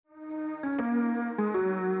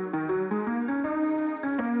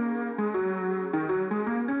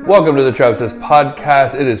Welcome to the Trav Says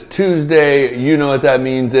Podcast. It is Tuesday. You know what that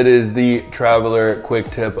means. It is the Traveler Quick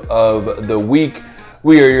Tip of the Week.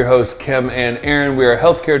 We are your hosts, Kim and Aaron. We are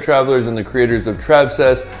healthcare travelers and the creators of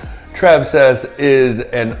TravSess. TravSess is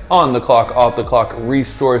an on-the-clock, off-the-clock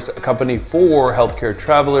resource company for healthcare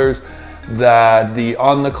travelers. That the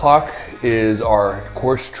on-the-clock is our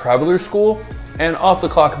course Traveler School, and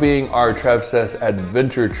off-the-clock being our TravSess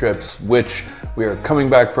adventure trips, which we are coming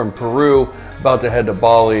back from Peru, about to head to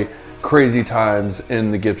Bali. Crazy times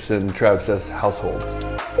in the Gibson TravSess household.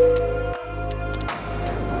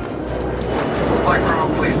 Flight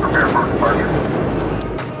crew, please prepare for departure.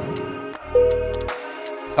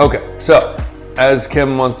 Okay, so as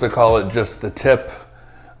Kim wants to call it, just the tip.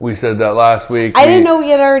 We said that last week. I didn't know we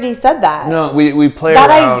had already said that. No, we play that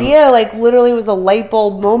around. That idea, like, literally was a light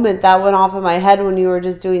bulb moment that went off in my head when you were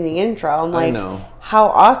just doing the intro. I'm like, I know. How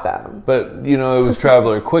awesome. But, you know, it was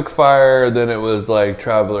Traveler Quickfire, then it was like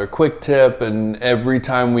Traveler Quick Tip, and every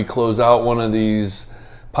time we close out one of these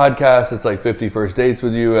podcasts, it's like 50 first dates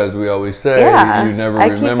with you, as we always say. Yeah, you never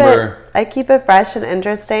remember. I keep it fresh and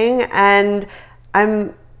interesting, and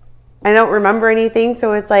I don't remember anything,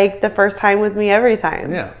 so it's like the first time with me every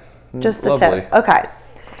time. Yeah. Just the lovely tip. Okay.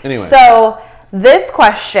 Anyway. So this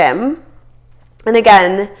question, and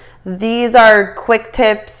again, these are quick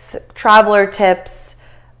tips, traveler tips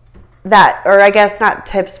that, or I guess not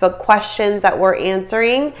tips, but questions that we're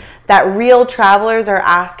answering that real travelers are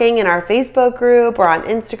asking in our Facebook group or on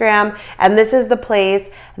Instagram. And this is the place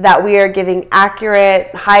that we are giving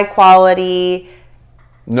accurate, high quality,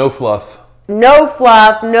 no fluff, no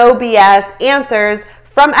BS answers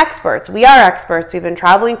from experts. We are experts. We've been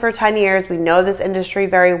traveling for 10 years. We know this industry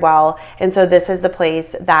very well. And so this is the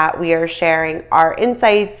place that we are sharing our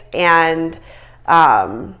insights and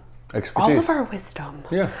expertise, all of our wisdom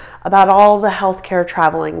about all the healthcare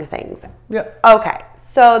traveling things. Yeah. Okay.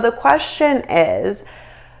 So the question is,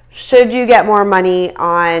 should you get more money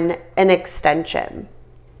on an extension?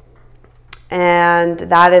 And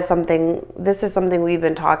this is something we've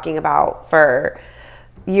been talking about for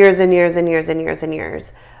years and years and years and years and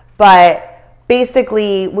years. But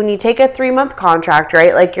basically, when you take a 3-month contract,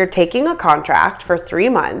 right? Like you're taking a contract for 3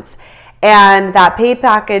 months, and that pay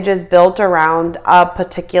package is built around a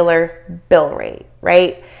particular bill rate,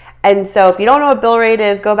 right? And so if you don't know what bill rate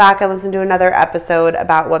is, go back and listen to another episode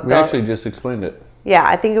about what we actually just explained it. Yeah,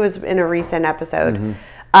 I think it was in a recent episode.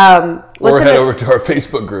 Mm-hmm. Or head over to our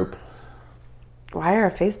Facebook group. Why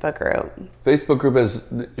our Facebook group? Facebook group has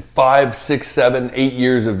 5, 6, 7, 8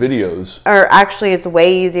 years of videos. Or actually, it's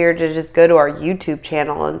way easier to just go to our YouTube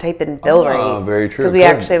channel and type in bill rate. Oh, very true. Because we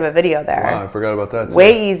actually have a video there. Wow, I forgot about that too.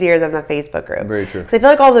 Way easier than the Facebook group. Very true. Because I feel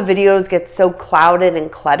like all the videos get so clouded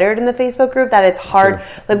and cluttered in the Facebook group that it's hard.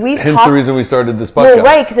 Sure. Like Hence the reason we started this podcast. Well,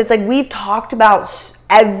 right, because it's like we've talked about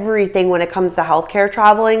everything when it comes to healthcare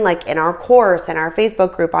traveling, like in our course, in our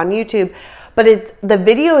Facebook group, on YouTube. But the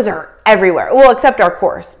videos are everywhere. Well, except our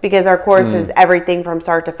course, because our course is everything from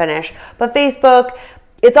start to finish. But Facebook,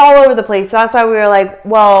 it's all over the place. So that's why we were like,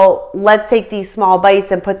 well, let's take these small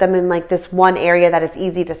bites and put them in like this one area that it's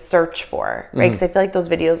easy to search for, right? Because I feel like those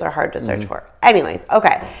videos are hard to search for. Anyways,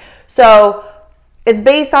 okay. So it's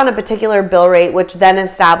based on a particular bill rate, which then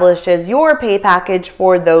establishes your pay package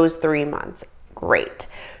for those 3 months. Great.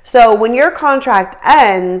 So when your contract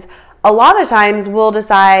ends, a lot of times we'll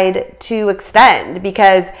decide to extend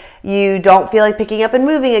because you don't feel like picking up and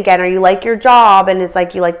moving again, or you like your job and it's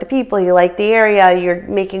like you like the people, you like the area, you're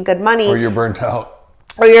making good money. Or you're burnt out.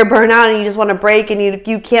 Or you're burnt out and you just want to break, and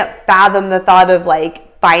you can't fathom the thought of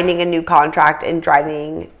like finding a new contract and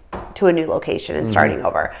driving to a new location and starting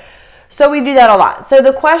over. So we do that a lot. So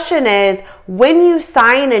the question is, when you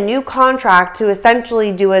sign a new contract to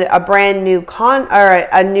essentially do a brand new or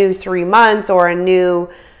a new 3 months or a new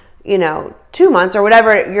 2 months or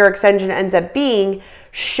whatever your extension ends up being,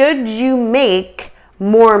 should you make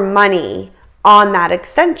more money on that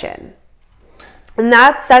extension? And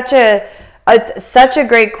that's such a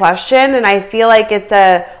great question, and I feel like it's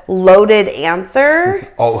a loaded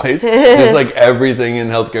answer. Always. Just like everything in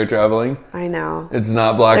healthcare traveling. I know. It's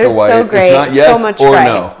not black They're or white. so gray. It's not yes so much or gray.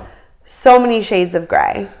 no. So many shades of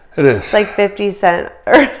gray. It is. It's like 50 cent.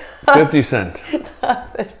 50 cent.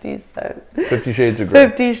 50 cent. 50 shades of gray.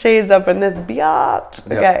 50 shades up in this biatch.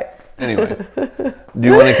 Yep. Okay. Anyway, do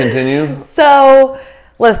you want to continue? So,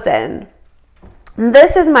 listen,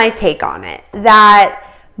 this is my take on it.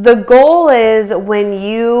 That the goal is, when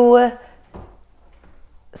you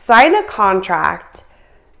sign a contract,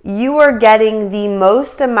 you are getting the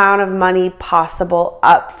most amount of money possible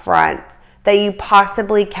up front that you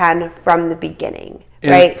possibly can from the beginning,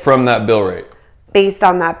 right? From that bill rate. Based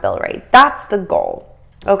on that bill rate. That's the goal.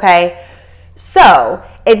 Okay? So,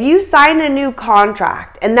 if you sign a new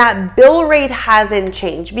contract and that bill rate hasn't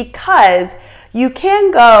changed, because you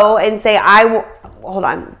can go and say, hold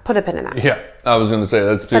on, put a pin in that. Yeah, I was going to say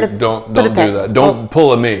that's too. Don't put a do pin. that. Don't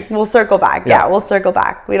pull a me. We'll circle back. Yeah, we'll circle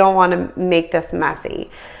back. We don't want to make this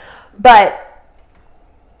messy. But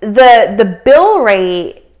the bill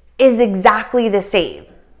rate is exactly the same.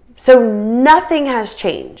 So nothing has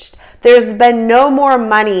changed. There's been no more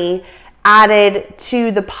money added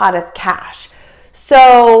to the pot of cash.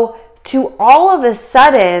 So to all of a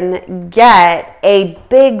sudden get a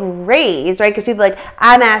big raise, right? Because people are like,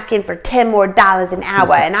 I'm asking for $10 more an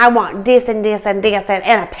hour and I want this and this and this and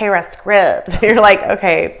a pair of scrubs. And you're like,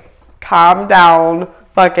 okay, calm down,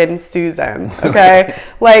 fucking Susan, okay?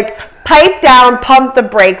 Like, pipe down, pump the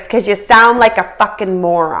brakes, because you sound like a fucking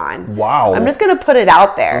moron. Wow. I'm just going to put it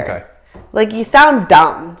out there. Okay. Like, you sound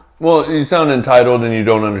dumb. Well, you sound entitled and you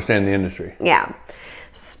don't understand the industry. Yeah.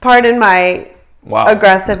 Pardon my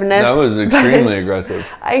aggressiveness. That was extremely aggressive.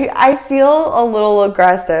 I feel a little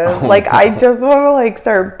aggressive. I just want to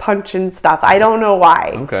start punching stuff. I don't know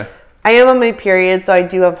why. Okay. I am on my period, so I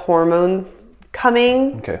do have hormones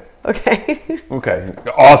coming. Okay. Okay.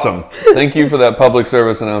 Awesome. Thank you for that public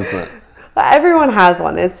service announcement. Everyone has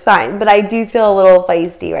one. It's fine. But I do feel a little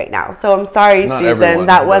feisty right now. So I'm sorry, Not Susan. everyone,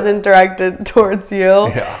 that wasn't directed towards you.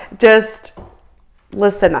 Yeah. Just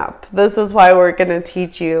listen up. This is why we're going to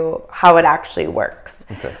teach you how it actually works.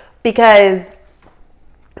 Okay. Because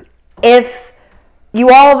if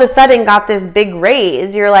you all of a sudden got this big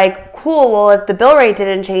raise, you're like, cool, well, if the bill rate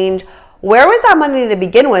didn't change, where was that money to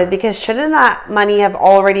begin with? Because shouldn't that money have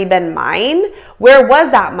already been mine? Where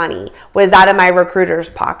was that money? Was that in my recruiter's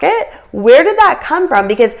pocket? Where did that come from?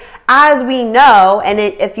 Because as we know, and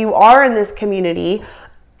if you are in this community,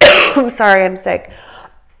 I'm sorry, I'm sick.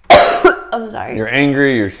 I'm sorry. You're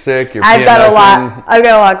angry, you're sick, you're I've got a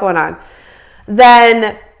lot going on.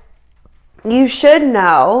 Then you should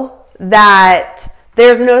know that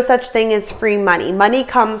there's no such thing as free money. Money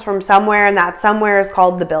comes from somewhere, and that somewhere is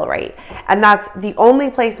called the bill rate. And that's the only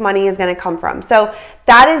place money is going to come from. So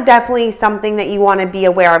that is definitely something that you want to be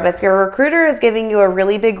aware of. If your recruiter is giving you a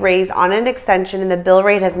really big raise on an extension and the bill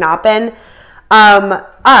rate has not been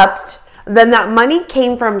upped, then that money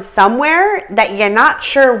came from somewhere that you're not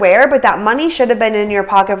sure where, but that money should have been in your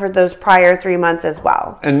pocket for those prior 3 months as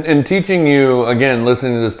well. And teaching you, again,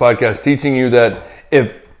 listening to this podcast, teaching you that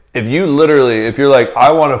if you're like,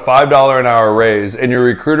 I want a $5 an hour raise, and your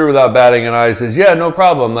recruiter without batting an eye says, yeah, no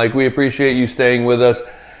problem, we appreciate you staying with us,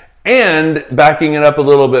 and backing it up a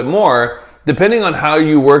little bit more, depending on how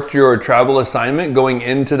you worked your travel assignment going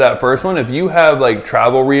into that first one, if you have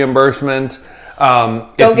travel reimbursement,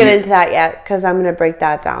 don't get into that yet, because I'm going to break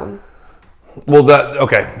that down. Well,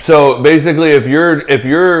 okay. So basically, if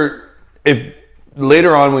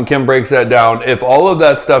later on when Kim breaks that down, if all of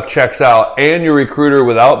that stuff checks out and your recruiter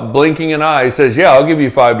without blinking an eye says, yeah, I'll give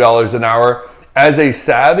you $5 an hour, as a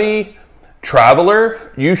savvy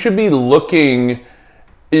traveler, you should be looking,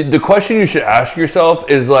 the question you should ask yourself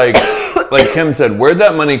is like Kim said, where'd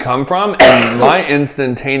that money come from? And my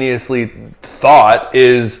instantaneously thought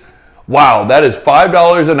is, wow, that is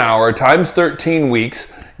 $5 an hour times 13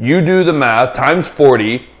 weeks. You do the math, times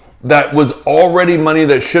 40. That was already money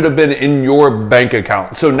that should have been in your bank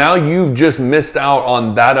account. So now you've just missed out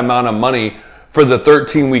on that amount of money for the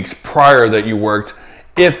 13 weeks prior that you worked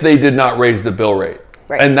if they did not raise the bill rate.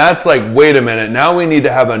 Right. And that's wait a minute. Now we need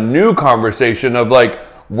to have a new conversation of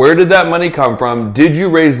where did that money come from? Did you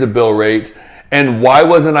raise the bill rate? And why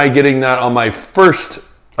wasn't I getting that on my first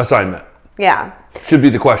assignment? Yeah. Should be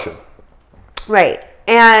the question. Right.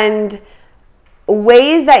 And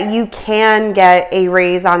ways that you can get a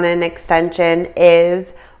raise on an extension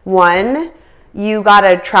is, one, you got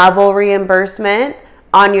a travel reimbursement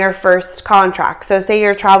on your first contract. So say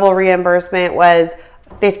your travel reimbursement was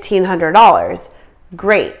 $1,500.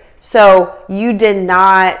 Great. So you're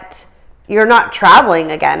not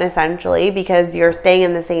traveling again, essentially, because you're staying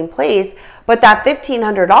in the same place. But that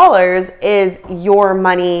 $1,500 is your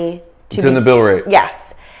money. It's in the bill rate.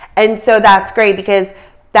 Yes. And so that's great, because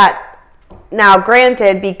now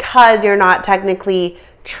granted, because you're not technically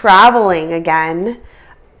traveling again,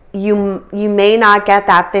 you may not get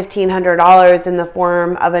that $1,500 in the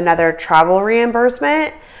form of another travel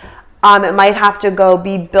reimbursement. It might have to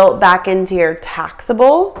be built back into your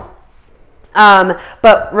taxable.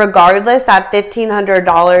 But regardless, that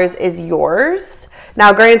 $1,500 is yours.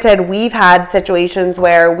 Now, granted, we've had situations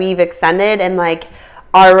where we've extended and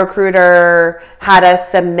our recruiter had us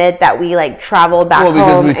submit that we like traveled back home.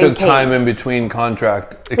 Well, because we took time in between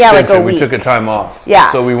contract extension. Yeah, like a week. We took a time off.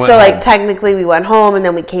 Yeah. So we went So home. like technically we went home and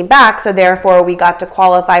then we came back. So therefore we got to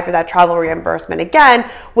qualify for that travel reimbursement again,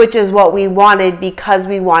 which is what we wanted because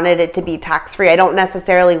we wanted it to be tax-free. I don't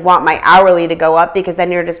necessarily want my hourly to go up because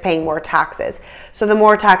then you're just paying more taxes. So the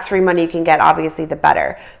more tax-free money you can get, obviously the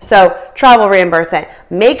better. So travel reimbursement,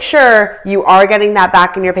 make sure you are getting that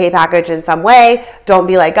back in your pay package in some way. Don't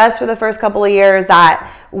be like us for the first couple of years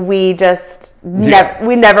that we just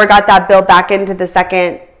we never got that bill back into the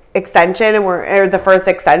second extension or the first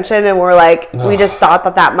extension, and we're like, we just thought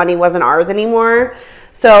that money wasn't ours anymore.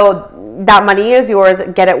 So that money is yours.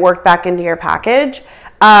 Get it worked back into your package.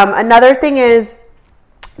 Another thing is,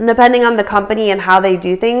 depending on the company and how they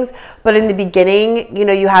do things, but in the beginning, you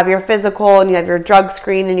know, you have your physical and you have your drug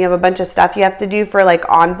screen and you have a bunch of stuff you have to do for like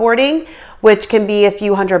onboarding, which can be a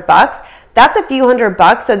few $100. That's a few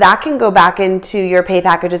 $100, so that can go back into your pay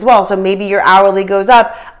package as well. So maybe your hourly goes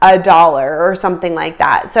up $1 or something like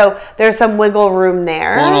that. So there's some wiggle room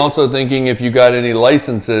there. Well, and also thinking if you got any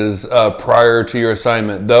licenses prior to your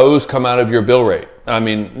assignment, those come out of your bill rate. I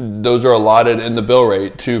mean, those are allotted in the bill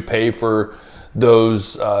rate to pay for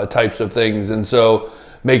those types of things. And so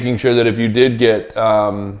making sure that if you did get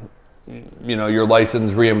your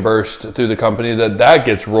license reimbursed through the company, that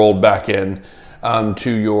gets rolled back in to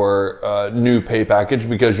your new pay package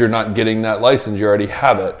because you're not getting that license, you already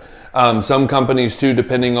have it. Some companies too,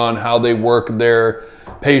 depending on how they work their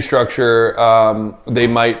pay structure, they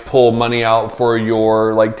might pull money out for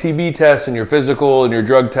your like TB test and your physical and your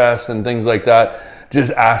drug test and things like that.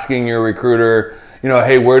 Just asking your recruiter, you know,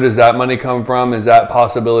 hey, where does that money come from? Is that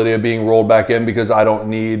possibility of being rolled back in because I don't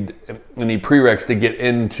need any prereqs to get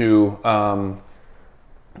into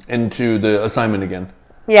the assignment again?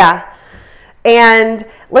 Yeah. And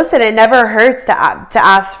listen, it never hurts to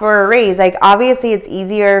ask for a raise. Like, obviously, it's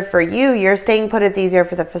easier for you. You're staying put. It's easier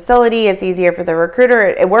for the facility. It's easier for the recruiter.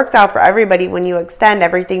 It works out for everybody. When you extend,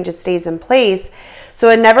 everything just stays in place. So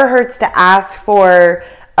it never hurts to ask for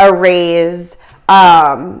a raise.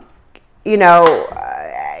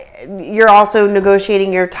 You're also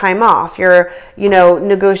negotiating your time off. You're,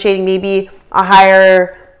 negotiating maybe a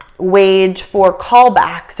higher wage for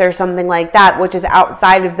callbacks or something like that, which is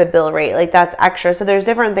outside of the bill rate. Like, that's extra. So there's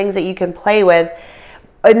different things that you can play with.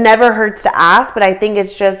 It never hurts to ask, but I think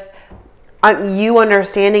it's just you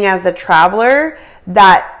understanding as the traveler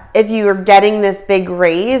that if you're getting this big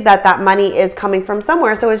raise, that money is coming from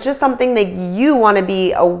somewhere. So it's just something that you want to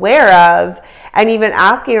be aware of, and even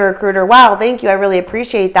asking a recruiter, wow, thank you, I really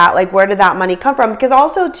appreciate that. Like, where did that money come from? Because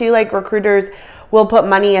also too, like, recruiters will put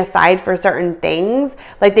money aside for certain things.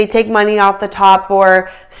 Like, they take money off the top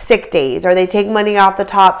for sick days, or they take money off the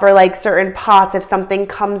top for like certain pots if something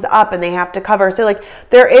comes up and they have to cover. So like,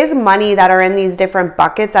 there is money that are in these different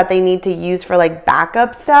buckets that they need to use for like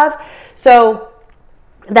backup stuff. So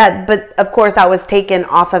but of course that was taken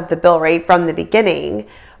off of the bill rate from the beginning.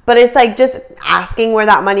 But it's like just asking where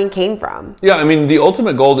that money came from. Yeah, I mean, the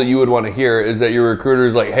ultimate goal that you would want to hear is that your recruiter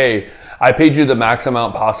is like, hey, I paid you the max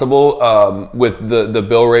amount possible with the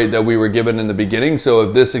bill rate that we were given in the beginning. So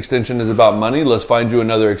if this extension is about money, let's find you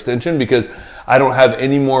another extension because I don't have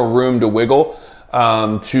any more room to wiggle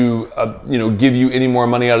to give you any more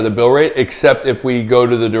money out of the bill rate, except if we go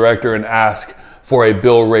to the director and ask for a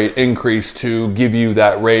bill rate increase to give you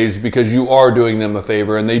that raise because you are doing them a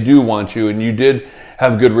favor and they do want you and you did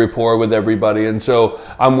have good rapport with everybody. And so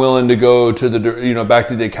I'm willing to go to back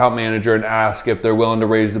to the account manager and ask if they're willing to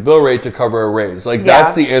raise the bill rate to cover a raise. Like,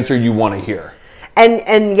 that's the answer you want to hear.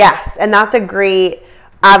 And yes, and that's a great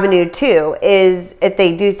avenue too, is if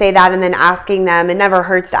they do say that and then asking them, it never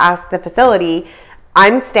hurts to ask the facility,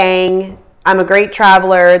 I'm staying, I'm a great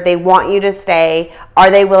traveler, they want you to stay. Are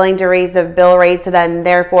they willing to raise the bill rate? So then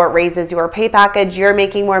therefore it raises your pay package. You're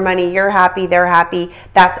making more money. You're happy. They're happy.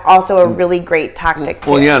 That's also a really great tactic too.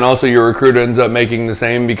 Well, yeah, and also your recruiter ends up making the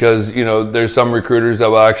same because, there's some recruiters that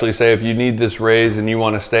will actually say, if you need this raise and you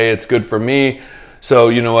want to stay, it's good for me. So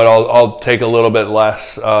you know what, I'll take a little bit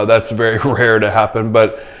less. That's very rare to happen,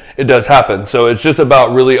 but it does happen. So it's just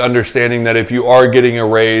about really understanding that if you are getting a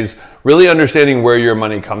raise, really understanding where your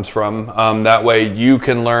money comes from. That way you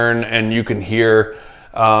can learn and you can hear,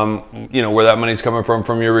 where that money's coming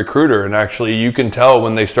from your recruiter. And actually you can tell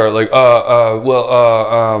when they start like,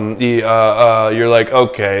 you're like,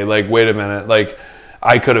 okay, like, wait a minute, like,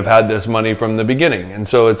 I could have had this money from the beginning. And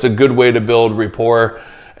so it's a good way to build rapport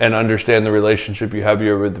and understand the relationship you have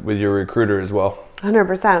with your recruiter as well.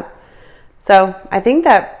 100%. So I think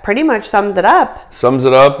that pretty much sums it up. Sums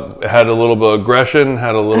it up. Had a little bit of aggression,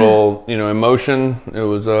 had a little, emotion. It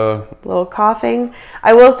was a little coughing.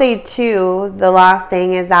 I will say too, the last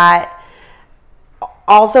thing is that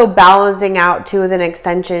also balancing out too with an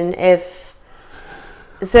extension. If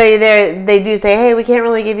they do say, hey, we can't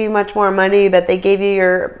really give you much more money, but they gave you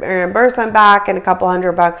your reimbursement back and a couple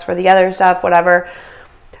 $100 for the other stuff, whatever.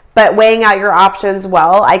 But weighing out your options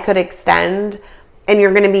well, I could extend, and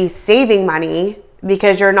you're going to be saving money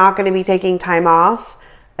because you're not going to be taking time off,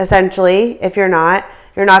 essentially. If you're not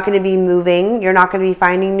going to be moving, you're not going to be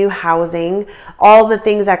finding new housing, all the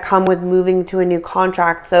things that come with moving to a new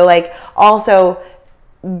contract. So like also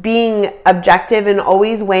being objective and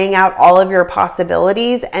always weighing out all of your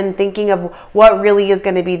possibilities and thinking of what really is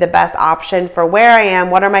going to be the best option for where I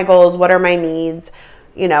am, what are my goals, what are my needs,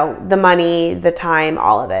 the money, the time,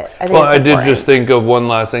 all of it. I did just think of one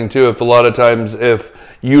last thing too. If a lot of times, if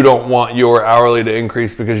you don't want your hourly to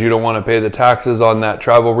increase because you don't want to pay the taxes on that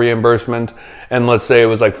travel reimbursement, and let's say it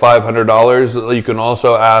was like $500, you can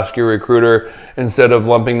also ask your recruiter, instead of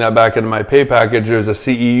lumping that back into my pay package, there's a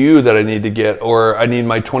CEU that I need to get, or I need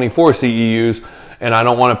my 24 CEUs and I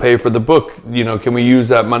don't want to pay for the book. Can we use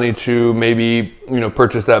that money to maybe,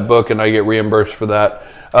 purchase that book and I get reimbursed for that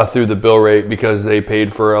through the bill rate because they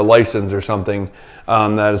paid for a license or something,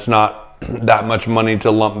 that it's not that much money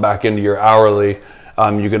to lump back into your hourly.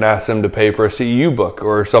 You can ask them to pay for a CEU book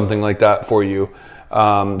or something like that for you.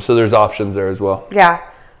 So there's options there as well. Yeah,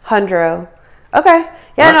 $100. Okay.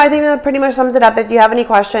 Yeah, right. No, I think that pretty much sums it up. If you have any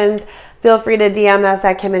questions, feel free to DM us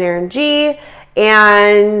at Kim and Aaron G,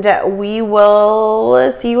 and we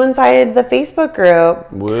will see you inside the Facebook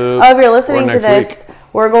group. Whoop. Oh, if you're listening to this, week.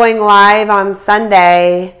 We're going live on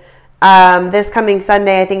Sunday, this coming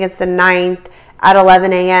Sunday, I think it's the 9th, at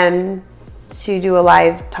 11 a.m. to do a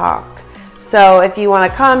live talk. So if you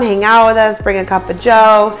want to come, hang out with us, bring a cup of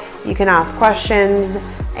joe, you can ask questions,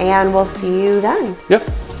 and we'll see you then. Yep.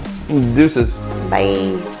 Deuces.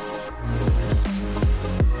 Bye.